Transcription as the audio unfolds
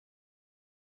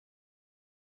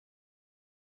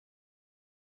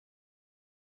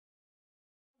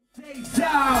Hard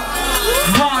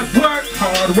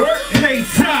work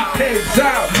pays out.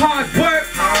 Hard work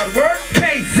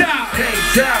pays out.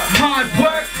 Hard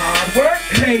work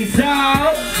pays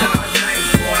out.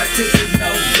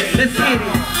 Let's get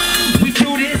it. We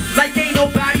do this like ain't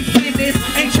nobody's business.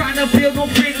 Ain't trying to build no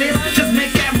business. Just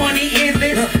make that money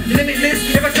endless, limitless.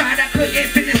 If I tried, I couldn't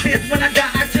finish this. When I die,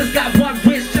 I just got one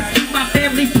wish. Just keep my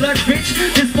family blood rich.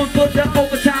 This one for the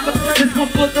overtimers. This one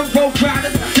for the road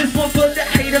riders. This one for the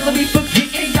haters. Let me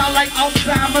forgetting y'all like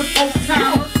Alzheimer's, old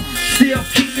timers. Still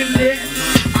keeping lit.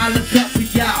 I look up to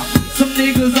y'all. Some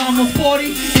niggas almost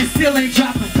 40 and still ain't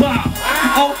dropping bomb.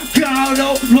 Oh God,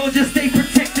 oh Lord, just stay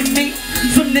protecting me.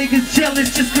 Some niggas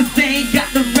jealous just cause they ain't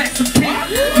got the recipe.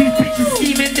 These bitches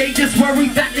scheming, they just worry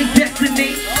about their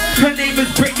destiny. Her name is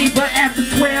Brittany, but after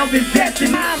 12 is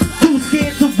destiny. Too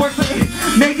scared to work for it.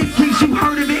 Megan Keys, you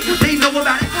heard of it. They know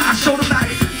about it, I showed about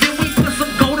it. Then we put some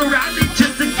gold around it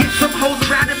just to get some hoes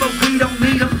around it. But we don't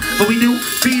need them, but we do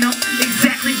beat them.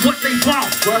 Exactly what they want.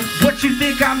 What you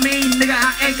think I mean, nigga?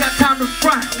 I ain't got time to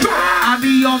front. I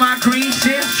be on my green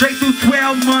shit straight through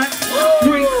 12 months.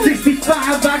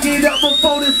 365, I get up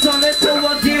before the sun. Let's go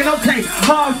again, okay.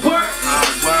 Hard work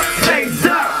pays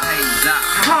out.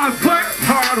 Hard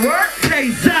work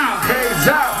pays out.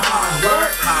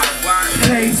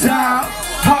 Pays out.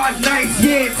 Hard nights,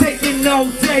 yeah, taking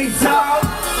no days off.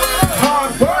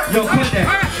 Hard work. Yo, put that.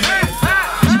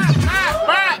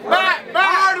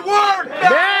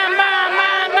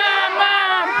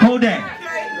 Hold that.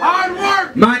 Hard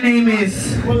work. My name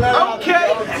is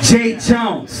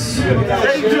JJONES.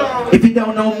 If you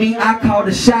don't know me, I call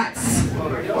the shots.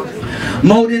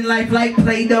 Molding life like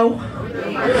Play-Doh.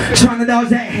 Trying to dodge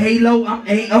that halo, I'm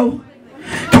A.O.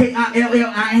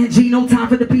 K-I-L-L-I-N-G, no time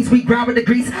for the peace, we grind with the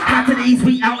grease. Hot to the east,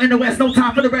 we out in the west, no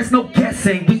time for the rest, no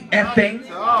guessing, we effing.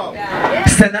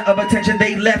 Center of attention,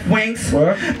 they left wings.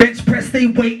 Bench press, they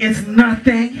weight is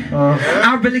nothing.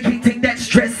 I really can't take that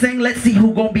stressing. Let's see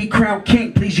who gon' be crowned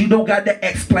king. Please, you don't got to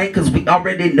explain, cause we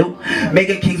already knew.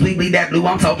 Mega Kings, we bleed that blue,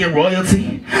 I'm talking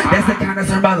royalty. That's the kind of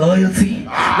serve by loyalty.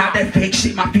 Not that fake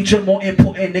shit, my future more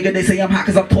important, nigga. They say I'm hot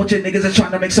cause I'm tortured. Niggas are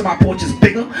trying to make sure my porch is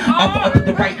bigger. Up with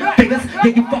the right figures. Yeah,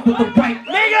 you fuck with the right